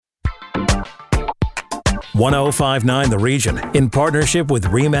1059 The Region, in partnership with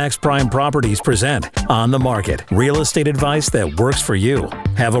Remax Prime Properties, present On the Market, real estate advice that works for you.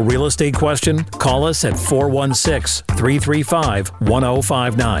 Have a real estate question? Call us at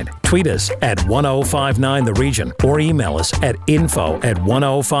 416-335-1059. Tweet us at 1059 The Region or email us at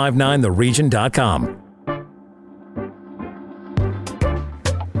info@1059theregion.com.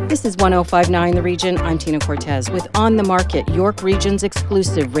 This is 1059 The Region. I'm Tina Cortez with On the Market, York Region's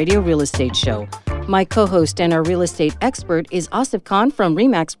exclusive radio real estate show. My co-host and our real estate expert is Asif Khan from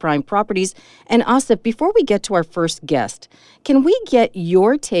Remax Prime Properties. And Asif, before we get to our first guest, can we get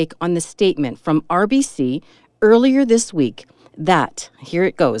your take on the statement from RBC earlier this week that, here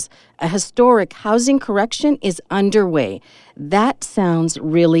it goes, a historic housing correction is underway? That sounds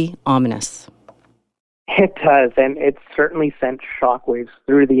really ominous. It does, and it certainly sent shockwaves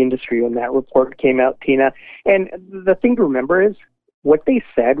through the industry when that report came out, Tina. And the thing to remember is what they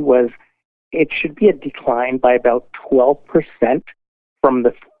said was it should be a decline by about 12% from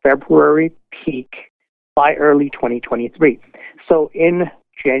the February peak by early 2023. So in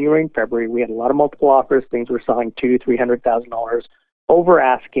January and February, we had a lot of multiple offers. Things were selling $200,000-$300,000 over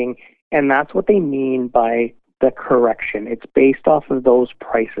asking, and that's what they mean by the correction. It's based off of those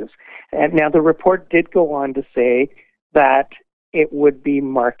prices. And now the report did go on to say that it would be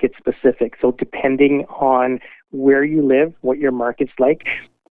market specific. So depending on where you live, what your market's like,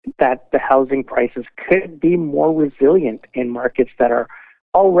 that the housing prices could be more resilient in markets that are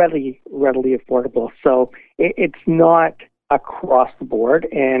already readily affordable. So it's not across the board.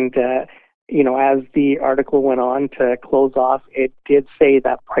 And, as the article went on to close off, it did say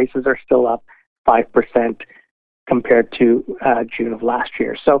that prices are still up 5% compared to June of last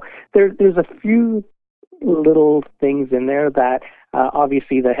year. So there's a few little things in there that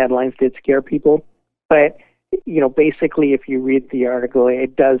obviously the headlines did scare people. But basically, if you read the article,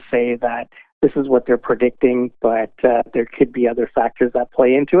 it does say that this is what they're predicting, but there could be other factors that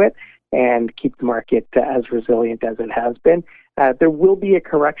play into it and keep the market as resilient as it has been. There will be a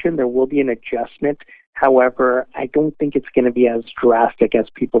correction. There will be an adjustment. However, I don't think it's going to be as drastic as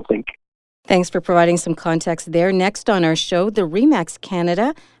people think. Thanks for providing some context there. Next on our show, the Remax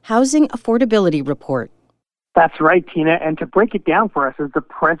Canada Housing Affordability Report. That's right, Tina. And to break it down for us is the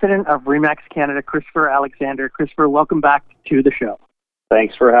president of Remax Canada, Christopher Alexander. Christopher, welcome back to the show.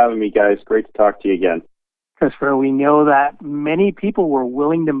 Thanks for having me, guys. Great to talk to you again. Christopher, we know that many people were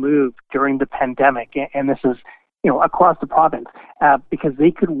willing to move during the pandemic, and this is, across the province, because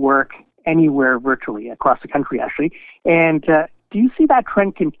they could work anywhere virtually across the country, actually. And do you see that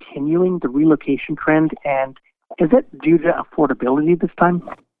trend continuing, the relocation trend, and is it due to affordability this time?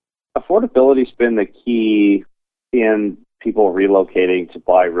 Affordability's been the key in people relocating to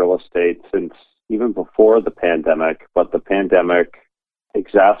buy real estate since even before the pandemic, but the pandemic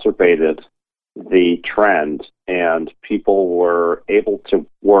exacerbated the trend, and people were able to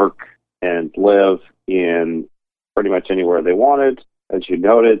work and live in pretty much anywhere they wanted, as you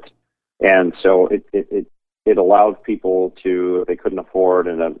noted, and so it allowed people to, if they couldn't afford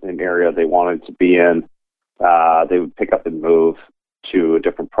in an area they wanted to be in, they would pick up and move to a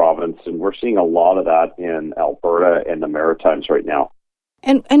different province. And we're seeing a lot of that in Alberta and the Maritimes right now.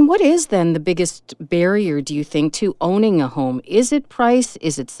 And what is then the biggest barrier, do you think, to owning a home? Is it price?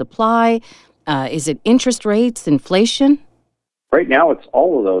 Is it supply? Is it interest rates, inflation? Right now, it's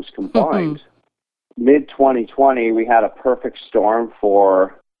all of those combined. Mid-2020, we had a perfect storm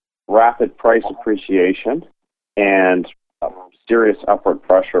for rapid price appreciation and serious upward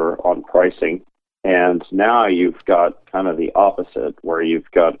pressure on pricing. And now you've got kind of the opposite, where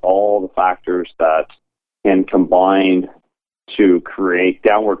you've got all the factors that can combine to create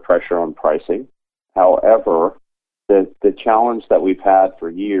downward pressure on pricing. However, the challenge that we've had for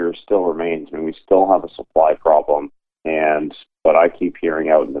years still remains. I mean, we still have a supply problem. And what I keep hearing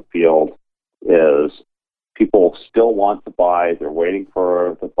out in the field is people still want to buy. They're waiting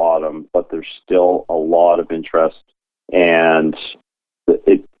for the bottom, but there's still a lot of interest. And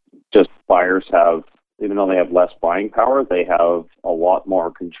it just, buyers have, even though they have less buying power, they have a lot more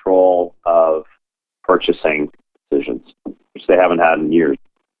control of purchasing decisions, which they haven't had in years.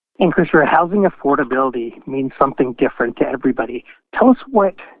 And Christopher, housing affordability means something different to everybody. Tell us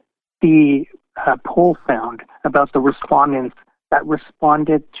what the poll found about the respondents that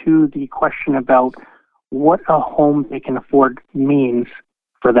responded to the question about what a home they can afford means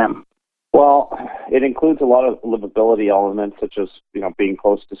for them. Well, it includes a lot of livability elements, such as, being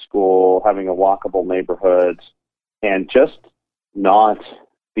close to school, having a walkable neighborhood, and just not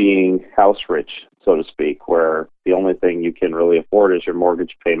being house rich, so to speak, where the only thing you can really afford is your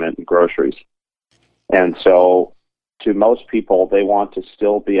mortgage payment and groceries. And so to most people, they want to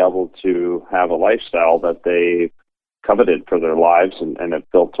still be able to have a lifestyle that they coveted for their lives and have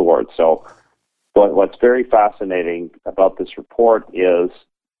built towards. So what's very fascinating about this report is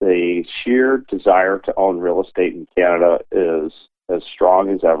the sheer desire to own real estate in Canada is as strong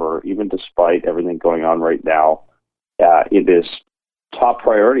as ever, even despite everything going on right now. It is top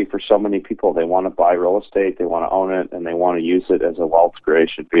priority for so many people. They want to buy real estate, they want to own it, and they want to use it as a wealth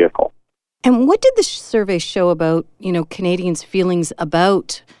creation vehicle. And what did the survey show about, Canadians' feelings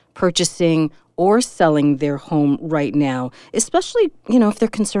about purchasing or selling their home right now, especially, if they're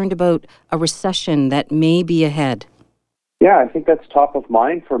concerned about a recession that may be ahead? Yeah, I think that's top of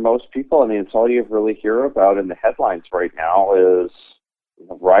mind for most people. I mean, it's all you really hear about in the headlines right now is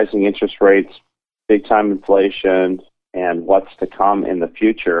rising interest rates, big-time inflation, and what's to come in the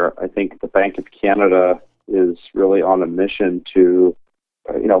future. I think the Bank of Canada is really on a mission to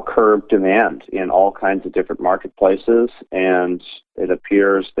curb demand in all kinds of different marketplaces, and it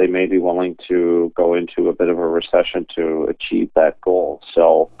appears they may be willing to go into a bit of a recession to achieve that goal.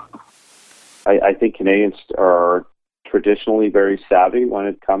 So I think Canadians are traditionally very savvy when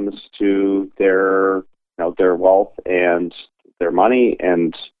it comes to their wealth and their money,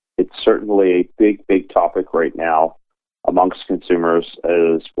 and it's certainly a big topic right now amongst consumers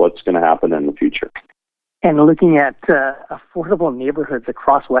is what's going to happen in the future. And looking at affordable neighborhoods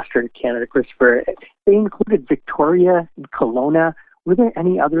across Western Canada, Christopher, they included Victoria and Kelowna. Were there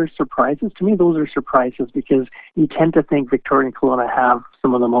any other surprises? To me, those are surprises because you tend to think Victoria and Kelowna have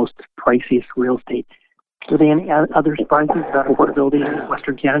some of the most priciest real estate. Were there any other surprises about affordability in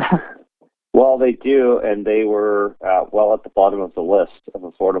Western Canada? Well, they do, and they were well at the bottom of the list of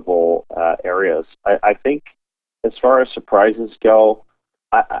affordable areas. I think as far as surprises go,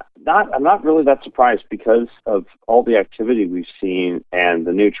 I'm not really that surprised because of all the activity we've seen and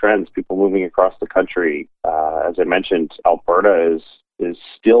the new trends, people moving across the country. As I mentioned, Alberta is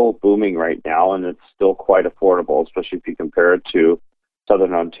still booming right now, and it's still quite affordable, especially if you compare it to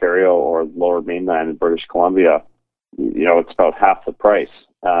Southern Ontario or Lower Mainland in British Columbia. It's about half the price.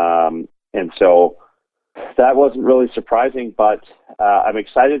 And so that wasn't really surprising, but I'm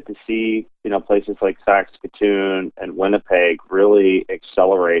excited to see, places like Saskatoon and Winnipeg really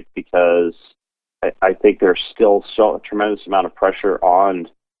accelerate because I think there's still a tremendous amount of pressure on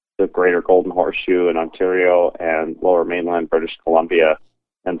the Greater Golden Horseshoe in Ontario and Lower Mainland British Columbia.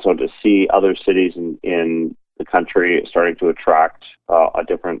 And so to see other cities in the country starting to attract a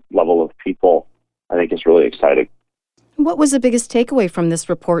different level of people, I think is really exciting. What was the biggest takeaway from this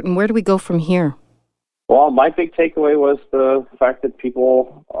report, and where do we go from here? Well, my big takeaway was the fact that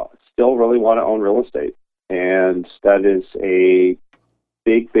people still really want to own real estate. And that is a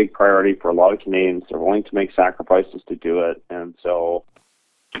big priority for a lot of Canadians. They're willing to make sacrifices to do it. And so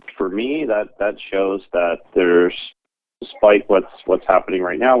for me, that shows that there's, despite what's happening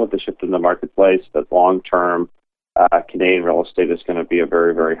right now with the shift in the marketplace, that long-term Canadian real estate is going to be a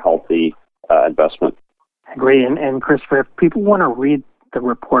very, very healthy investment. I agree. And Christopher, if people want to read the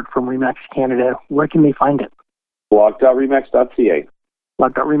report from Remax Canada, where can they find it? blog.remax.ca.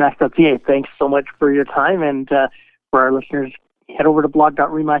 blog.remax.ca. Thanks so much for your time. And for our listeners, head over to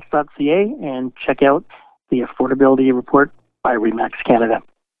blog.remax.ca and check out the affordability report by Remax Canada.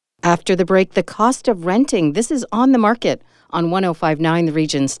 After the break, the cost of renting. This is On the Market on 105.9 The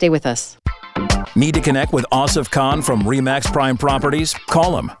Region. Stay with us. Need to connect with Asif Khan from Remax Prime Properties?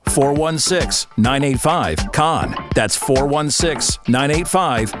 Call him 416-985-KHAN. That's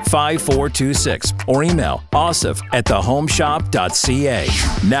 416-985-5426. Or email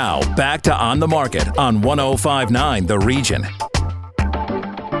asif@thehomeshop.ca. Now back to On the Market on 105.9 The Region.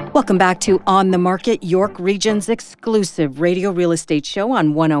 Welcome back to On the Market, York Region's exclusive radio real estate show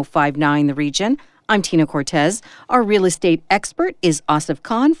on 105.9 The Region. I'm Tina Cortez. Our real estate expert is Asif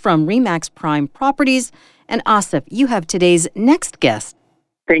Khan from Remax Prime Properties. And Asif, you have today's next guest.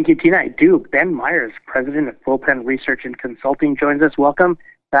 Thank you, Tina. I do. Ben Myers, president of Bullpen Research and Consulting, joins us. Welcome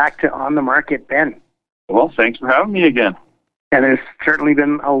back to On the Market, Ben. Well, thanks for having me again. And there's certainly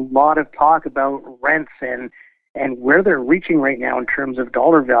been a lot of talk about rents and where they're reaching right now in terms of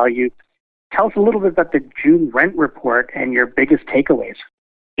dollar value. Tell us a little bit about the June rent report and your biggest takeaways.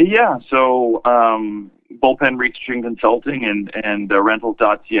 Yeah, so Bullpen Research and Consulting and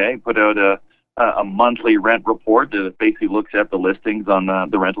Rentals.ca put out a monthly rent report that basically looks at the listings on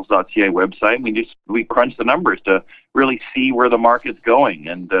the Rentals.ca website. We crunch the numbers to really see where the market's going,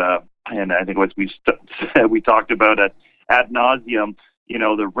 and I think what we talked about ad nauseum.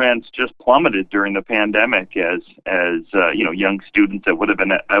 The rents just plummeted during the pandemic as young students that would have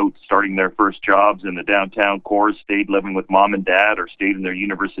been out starting their first jobs in the downtown cores stayed living with mom and dad or stayed in their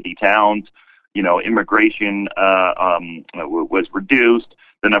university towns. immigration was reduced.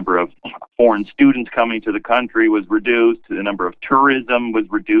 The number of foreign students coming to the country was reduced. The number of tourism was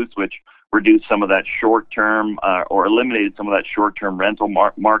reduced, which reduced some of that short-term or eliminated some of that short-term rental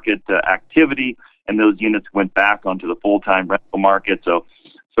market activity, and those units went back onto the full-time rental market. So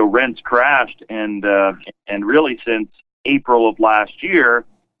rents crashed, and really since April of last year,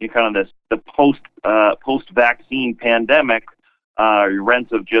 the post-vaccine pandemic,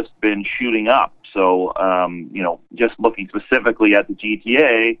 rents have just been shooting up. So, just looking specifically at the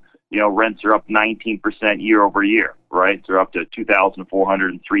GTA, rents are up 19% year over year, right? They're up to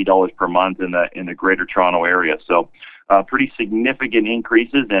 $2,403 per month in the Greater Toronto area. So, pretty significant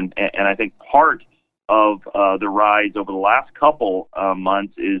increases, and I think part of the rise over the last couple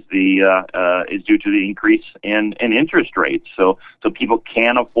months is due to the increase in interest rates. So people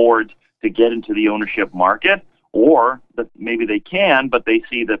can afford to get into the ownership market, or maybe they can, but they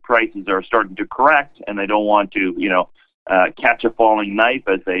see that prices are starting to correct, and they don't want to, catch a falling knife,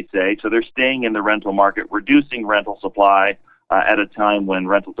 as they say. So they're staying in the rental market, reducing rental supply at a time when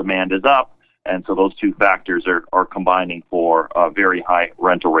rental demand is up. And so those two factors are combining for very high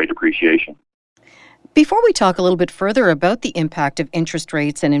rental rate appreciation. Before we talk a little bit further about the impact of interest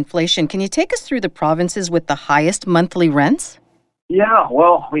rates and inflation, can you take us through the provinces with the highest monthly rents? Yeah,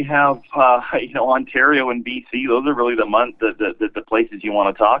 well, we have Ontario and BC. Those are really the places you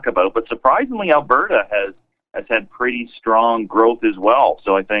want to talk about. But surprisingly, Alberta has had pretty strong growth as well.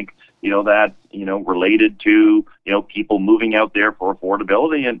 So I think that's related to people moving out there for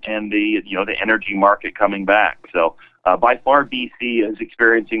affordability and the energy market coming back. So by far, BC is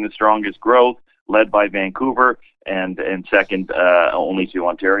experiencing the strongest growth, led by Vancouver, and second only to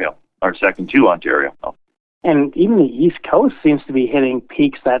Ontario, or second to Ontario. And even the East Coast seems to be hitting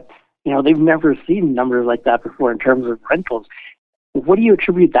peaks that, they've never seen numbers like that before in terms of rentals. What do you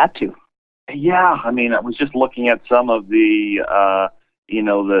attribute that to? Yeah, I mean, I was just looking at some of the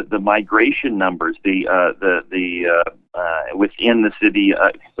migration numbers, within the city,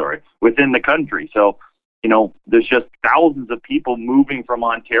 within the country. So, there's just thousands of people moving from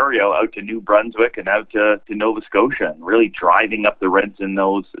Ontario out to New Brunswick and out to Nova Scotia, and really driving up the rents in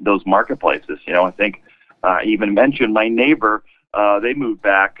those marketplaces. I think I even mentioned my neighbor. They moved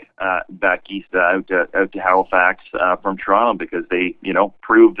back east out to Halifax from Toronto because they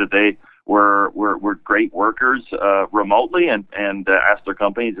proved that they were great workers remotely, and asked their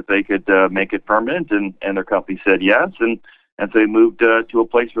companies if they could make it permanent, and their company said yes, and so they moved to a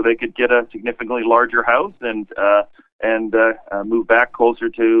place where they could get a significantly larger house and move back closer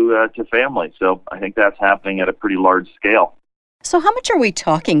to family. So I think that's happening at a pretty large scale. So how much are we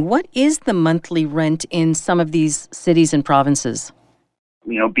talking? What is the monthly rent in some of these cities and provinces?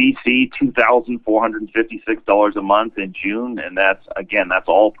 BC, $2,456 a month in June, and that's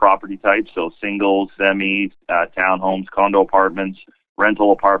all property types, so singles, semis, townhomes, condo apartments,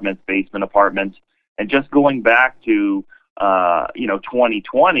 rental apartments, basement apartments. And just going back to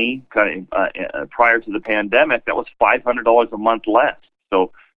 2020, prior to the pandemic, that was $500 a month less. So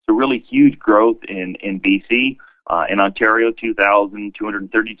it's a really huge growth in BC. In Ontario,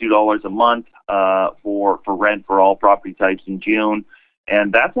 $2,232 a month for rent for all property types in June.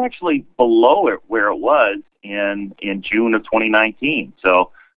 And that's actually below where it was in June of 2019.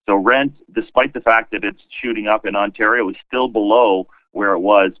 So rent, despite the fact that it's shooting up in Ontario, is still below where it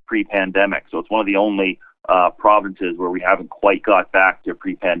was pre-pandemic. So it's one of the only provinces where we haven't quite got back to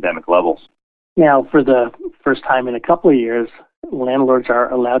pre-pandemic levels. Now, for the first time in a couple of years, landlords are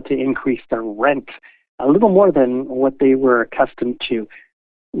allowed to increase their rent a little more than what they were accustomed to.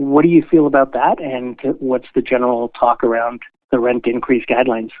 What do you feel about that, and what's the general talk around the rent increase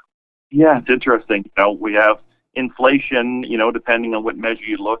guidelines? Yeah, it's interesting. We have inflation, depending on what measure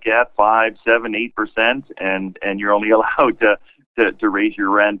you look at, 5%, 7%, 8%, and you're only allowed to raise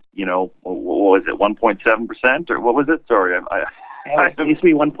your rent, what was it, 1.7%, or what was it? Sorry, it used to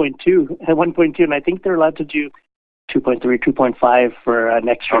be 1.2, and I think they're allowed to do 2.3, 2.5 for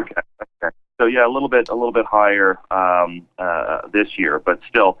next year. Okay. So yeah, a little bit higher this year, but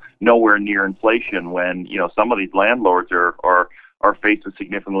still nowhere near inflation. When some of these landlords are faced with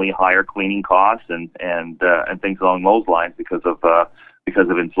significantly higher cleaning costs and things along those lines because of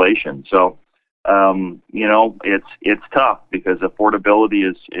inflation. So it's tough because affordability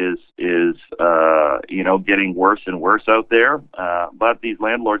is getting worse and worse out there. But these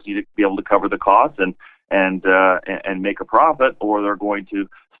landlords need to be able to cover the costs and make a profit, or they're going to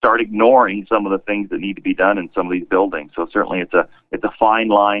start ignoring some of the things that need to be done in some of these buildings. So certainly it's a fine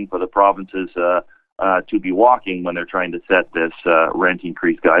line for the provinces to be walking when they're trying to set this rent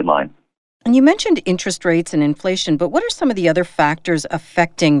increase guideline. And you mentioned interest rates and inflation, but what are some of the other factors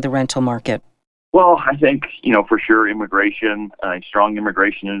affecting the rental market? Well, I think, for sure, immigration, strong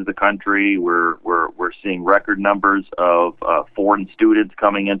immigration into the country. We're seeing record numbers of foreign students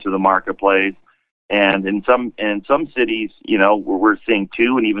coming into the marketplace, and in some cities, we're seeing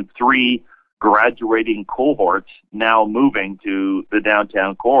 2 and even 3 graduating cohorts now moving to the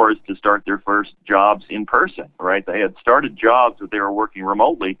downtown cores to start their first jobs in person. Right, they had started jobs, but they were working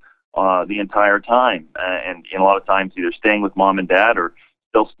remotely the entire time, and a lot of times either staying with mom and dad or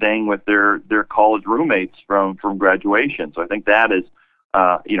still staying with their college roommates from graduation. So I think that is,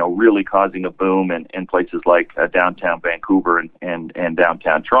 really causing a boom in places like downtown Vancouver and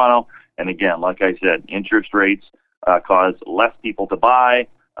downtown Toronto. And again, like I said, interest rates cause less people to buy,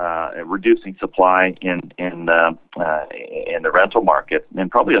 reducing supply in the rental market.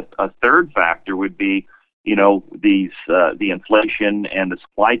 And probably a third factor would be, the inflation and the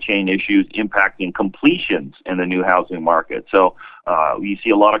supply chain issues impacting completions in the new housing market. So you see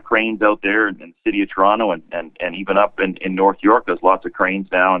a lot of cranes out there in the city of Toronto and even up in North York. There's lots of cranes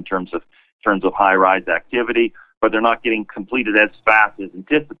now in terms of high-rise activity, but they're not getting completed as fast as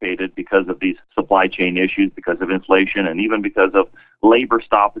anticipated because of these supply chain issues, because of inflation, and even because of labor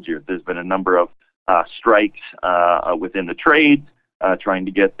stoppages. There's been a number of strikes within the trades, trying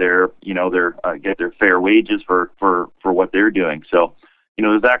to get their fair wages for what they're doing. So,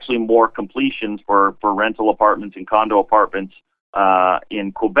 there's actually more completions for rental apartments and condo apartments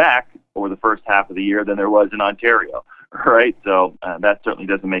in Quebec over the first half of the year than there was in Ontario, right? So that certainly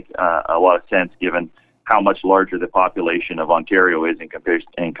doesn't make a lot of sense given how much larger the population of Ontario is in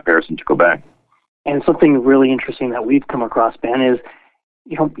comparison to Quebec. And something really interesting that we've come across, Ben, is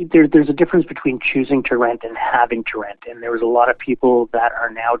there's a difference between choosing to rent and having to rent. And there's a lot of people that are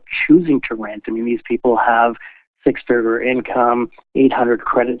now choosing to rent. I mean, these people have 6-figure income, 800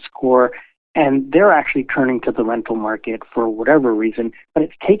 credit score, and they're actually turning to the rental market for whatever reason, but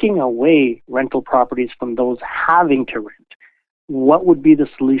it's taking away rental properties from those having to rent. What would be the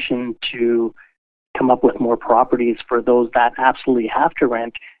solution to come up with more properties for those that absolutely have to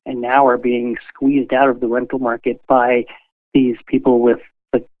rent and now are being squeezed out of the rental market by these people with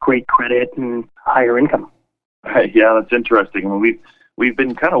the great credit and higher income? Yeah, that's interesting. I mean, we've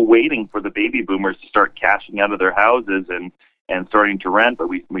been kind of waiting for the baby boomers to start cashing out of their houses and starting to rent, but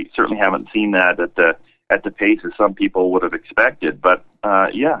we certainly haven't seen that at the pace as some people would have expected. But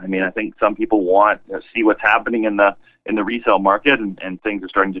I mean, I think some people want to see what's happening in the resale market, and things are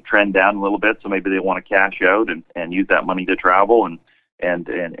starting to trend down a little bit. So maybe they want to cash out and use that money to travel and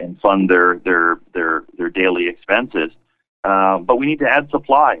fund their daily expenses. But we need to add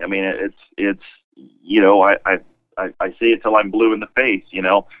supply. I mean, it's I say it till I'm blue in the face.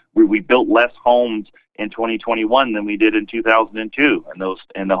 We built less homes in 2021 than we did in 2002,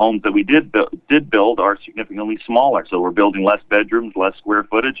 and the homes that we did build are significantly smaller. So we're building less bedrooms, less square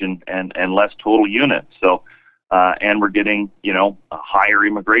footage, and less total units. So and we're getting a higher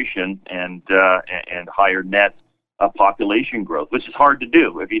immigration and higher net population growth, which is hard to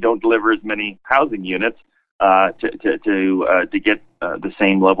do if you don't deliver as many housing units to get the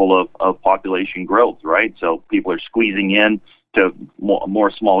same level of population growth, right? So people are squeezing in to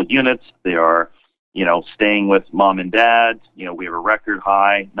more small units. They are, staying with mom and dad. We have a record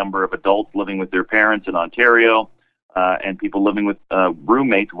high number of adults living with their parents in Ontario, and people living with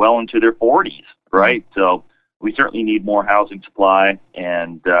roommates well into their 40s, right? So we certainly need more housing supply,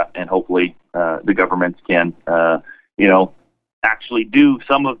 and hopefully the government can, actually do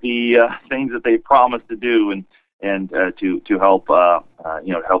some of the things that they promised to do, and to help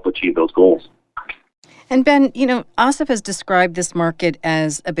help achieve those goals. And Ben, Asif has described this market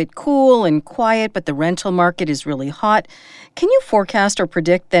as a bit cool and quiet, but the rental market is really hot. Can you forecast or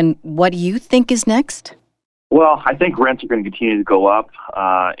predict then what you think is next? Well, I think rents are going to continue to go up.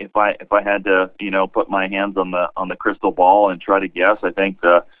 If I had to, put my hands on the crystal ball and try to guess, I think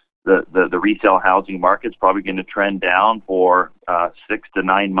the resale housing market's probably going to trend down for 6 to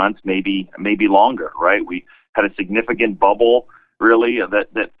 9 months, maybe longer. Right? We had a significant bubble, really,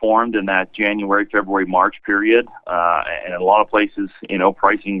 that formed in that January, February, March period, and in a lot of places,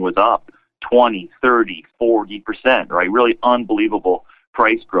 pricing was up 20, 30, 40%. Right? Really unbelievable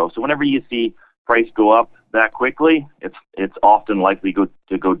price growth. So whenever you see price go up that quickly, it's often likely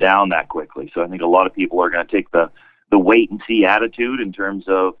to go down that quickly. So I think a lot of people are going to take the wait and see attitude in terms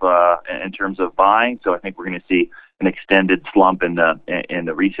of buying. So I think we're going to see an extended slump in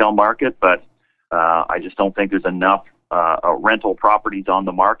the resale market, but I just don't think there's enough rental properties on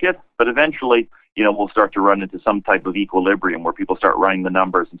the market. But eventually, we'll start to run into some type of equilibrium where people start running the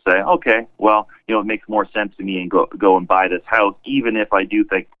numbers and say, okay, well, it makes more sense to me and go and buy this house, even if I do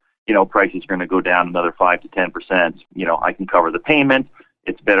think prices are going to go down another 5 to 10%. I can cover the payment,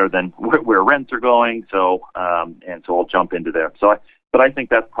 it's better than where rents are going. So so I'll jump into there. But I think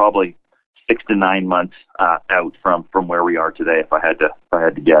that's probably 6 to 9 months out from where we are today, if I had to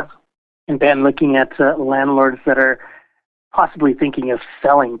guess. And Ben, looking at landlords that are possibly thinking of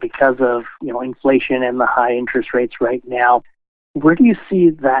selling because of inflation and the high interest rates right now, where do you see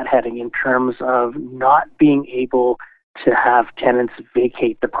that heading in terms of not being able to have tenants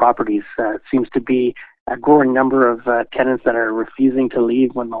vacate the properties? It seems to be a growing number of tenants that are refusing to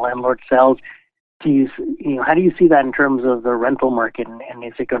leave when the landlord sells. How do you see that in terms of the rental market, and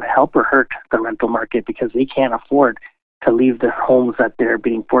is it going to help or hurt the rental market because they can't afford to leave the homes that they're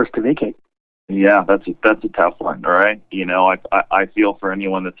being forced to vacate? Yeah, that's a tough one, all right? I feel for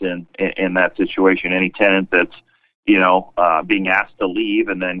anyone that's in that situation, any tenant that's being asked to leave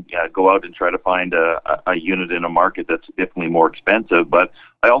and then go out and try to find a unit in a market that's definitely more expensive. But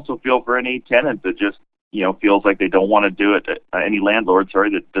I also feel for any tenant that just feels like they don't want to do it. Any landlord,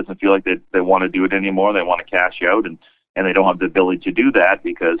 that doesn't feel like they want to do it anymore. They want to cash out, and they don't have the ability to do that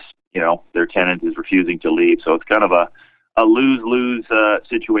because their tenant is refusing to leave. So it's kind of a lose-lose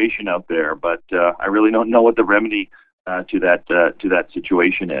situation out there. But I really don't know what the remedy to that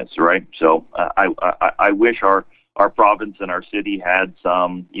situation is, right? So I wish our province and our city had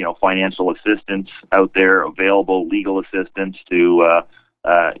some financial assistance out there available, legal assistance to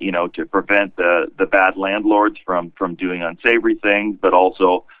prevent the bad landlords from doing unsavory things, but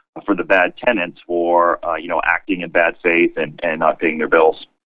also for the bad tenants for acting in bad faith and not paying their bills.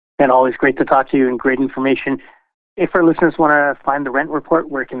 And always great to talk to you and great information. If our listeners want to find the rent report,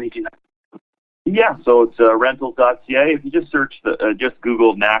 where can they do that? Yeah, so it's rentals.ca. If you just search just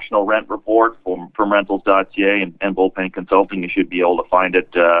Google National Rent Report from rentals.ca and Bullpen Consulting, you should be able to find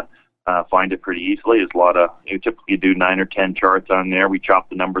it pretty easily. There's a lot of, you typically do 9 or 10 charts on there. We chop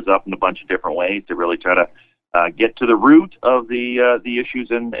the numbers up in a bunch of different ways to really try to get to the root of the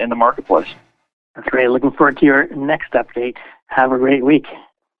issues in the marketplace. That's great. Looking forward to your next update. Have a great week.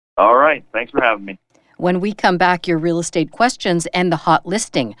 All right. Thanks for having me. When we come back, your real estate questions and the hot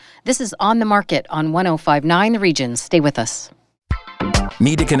listing. This is On the Market on 105.9 The Region. Stay with us.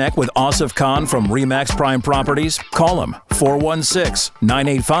 Need to connect with Asif Khan from Remax Prime Properties? Call him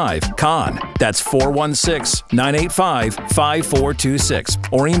 416-985-KHAN. That's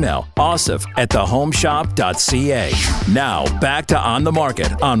 416-985-5426. Or email asif@thehomeshop.ca. Now back to On the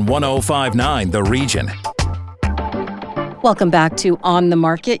Market on 105.9 The Region. Welcome back to On the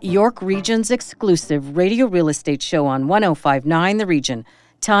Market, York Region's exclusive radio real estate show on 105.9 The Region.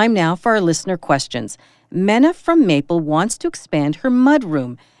 Time now for our listener questions. Mena from Maple wants to expand her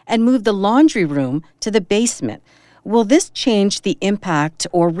mudroom and move the laundry room to the basement. Will this change the impact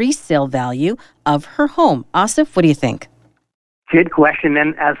or resale value of her home? Asif, what do you think? Good question.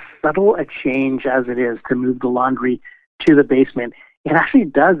 And as subtle a change as it is to move the laundry to the basement, it actually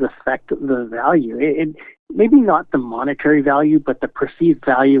does affect the value. It maybe not the monetary value, but the perceived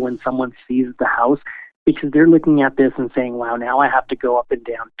value when someone sees the house, because they're looking at this and saying, wow, now I have to go up and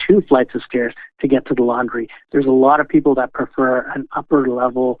down 2 flights of stairs to get to the laundry. There's a lot of people that prefer an upper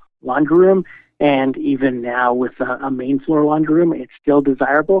level laundry room, and even now with a main floor laundry room, it's still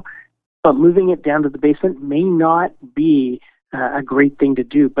desirable. But moving it down to the basement may not be a great thing to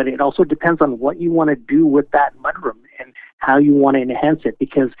do, but it also depends on what you want to do with that mudroom and how you want to enhance it,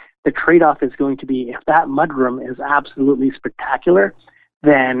 because the trade-off is going to be, if that mudroom is absolutely spectacular,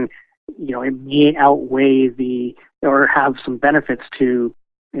 then it may outweigh or have some benefits to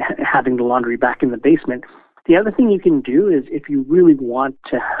having the laundry back in the basement. The other thing you can do is, if you really want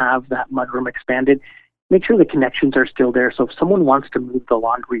to have that mudroom expanded, make sure the connections are still there. So if someone wants to move the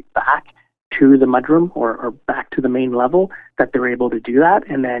laundry back to the mudroom or back to the main level, that they're able to do that,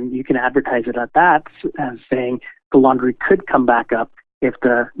 and then you can advertise it at that as saying the laundry could come back up if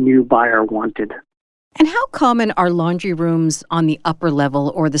the new buyer wanted. And how common are laundry rooms on the upper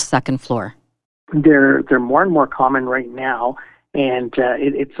level or the second floor? They're more and more common right now, and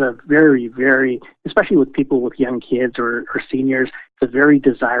it's a very, very, especially with people with young kids or seniors, it's a very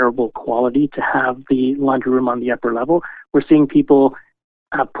desirable quality to have the laundry room on the upper level. We're seeing people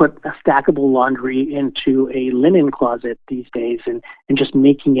put a stackable laundry into a linen closet these days and just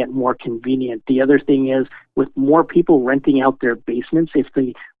making it more convenient. The other thing is, with more people renting out their basements, if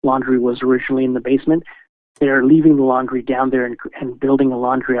the laundry was originally in the basement, they're leaving the laundry down there and building a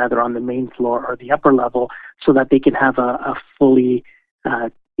laundry either on the main floor or the upper level so that they can have a fully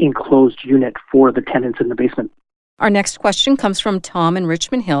enclosed unit for the tenants in the basement. Our next question comes from Tom in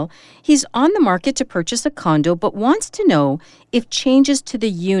Richmond Hill. He's on the market to purchase a condo, but wants to know if changes to the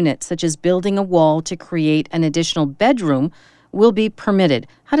unit, such as building a wall to create an additional bedroom, will be permitted.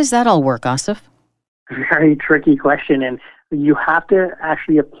 How does that all work, Asif? Very tricky question, and you have to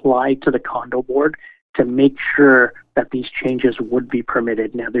actually apply to the condo board to make sure that these changes would be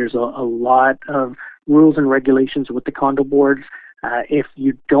permitted. Now, there's a lot of rules and regulations with the condo boards. If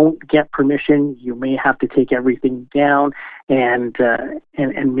you don't get permission, you may have to take everything down and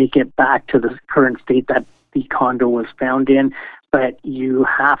make it back to the current state that the condo was found in. But you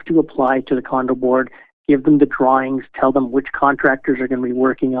have to apply to the condo board, give them the drawings, tell them which contractors are going to be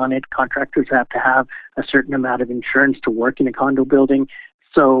working on it. Contractors have to have a certain amount of insurance to work in a condo building.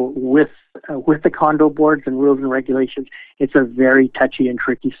 So with the condo boards and rules and regulations, it's a very touchy and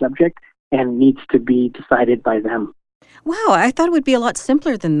tricky subject and needs to be decided by them. Wow, I thought it would be a lot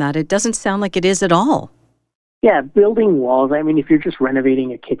simpler than that. It doesn't sound like it is at all. Yeah, building walls, I mean, if you're just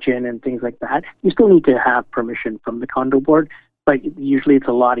renovating a kitchen and things like that, you still need to have permission from the condo board, but usually it's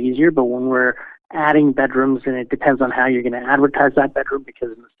a lot easier. But when we're adding bedrooms, and it depends on how you're going to advertise that bedroom, because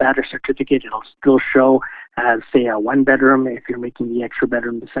in the status certificate, it'll still show as, say, a one bedroom if you're making the extra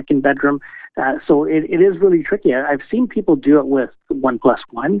bedroom the second bedroom. So it is really tricky. I've seen people do it with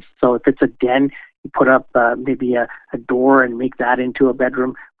 1+1. So if it's a den, you put up maybe a door and make that into a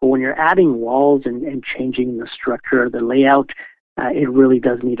bedroom. But when you're adding walls and changing the structure, the layout, it really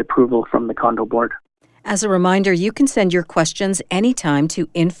does need approval from the condo board. As a reminder, you can send your questions anytime to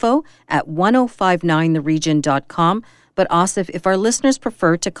info@1059theregion.com. But Asif, if our listeners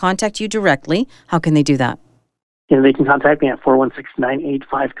prefer to contact you directly, how can they do that? And they can contact me at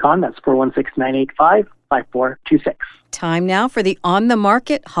 416-985-CON. That's 416-985-5426. Time now for the On the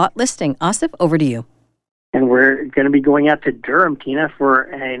Market hot listing. Asif, over to you. And we're going to be going out to Durham, Tina, for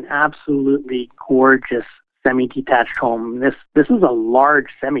an absolutely gorgeous semi-detached home. This is a large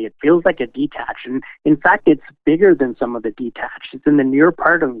semi. It feels like a detached. And in fact, it's bigger than some of the detached. It's in the near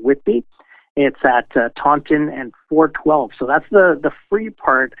part of Whitby. It's at Taunton and 412. So that's the free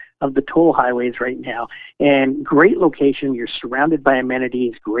part of the toll highways right now. And great location. You're surrounded by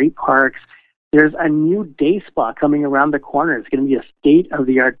amenities, great parks. There's a new day spa coming around the corner. It's going to be a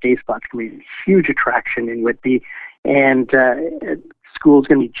state-of-the-art day spa. It's going to be a huge attraction in Whitby. And school's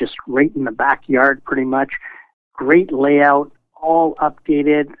going to be just right in the backyard pretty much. Great layout, all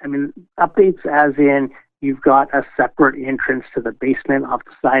updated. I mean, updates as in you've got a separate entrance to the basement off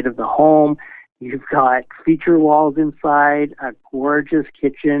the side of the home. You've got feature walls inside, a gorgeous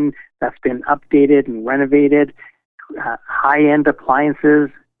kitchen that's been updated and renovated, high-end appliances,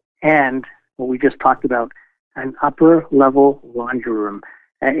 and what we just talked about, an upper-level laundry room.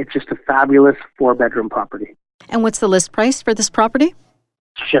 It's just a fabulous 4-bedroom property. And what's the list price for this property?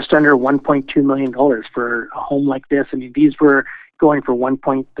 Just under $1.2 million for a home like this. I mean, these were going for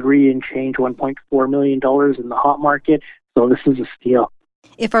 $1.3 and change, $1.4 million in the hot market. So this is a steal.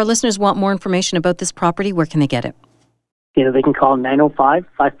 If our listeners want more information about this property, where can they get it? They can call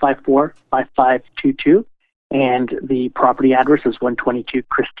 905-554-5522. And the property address is 122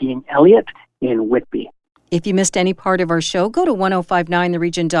 Christine Elliott in Whitby. If you missed any part of our show, go to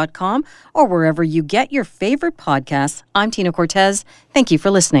 1059theregion.com or wherever you get your favorite podcasts. I'm Tina Cortez. Thank you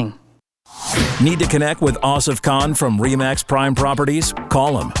for listening. Need to connect with Asif Khan from Remax Prime Properties?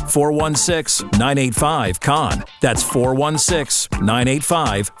 Call him 416-985-KHAN. That's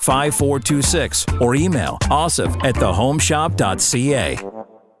 416-985-5426. Or email asif@thehomeshop.ca.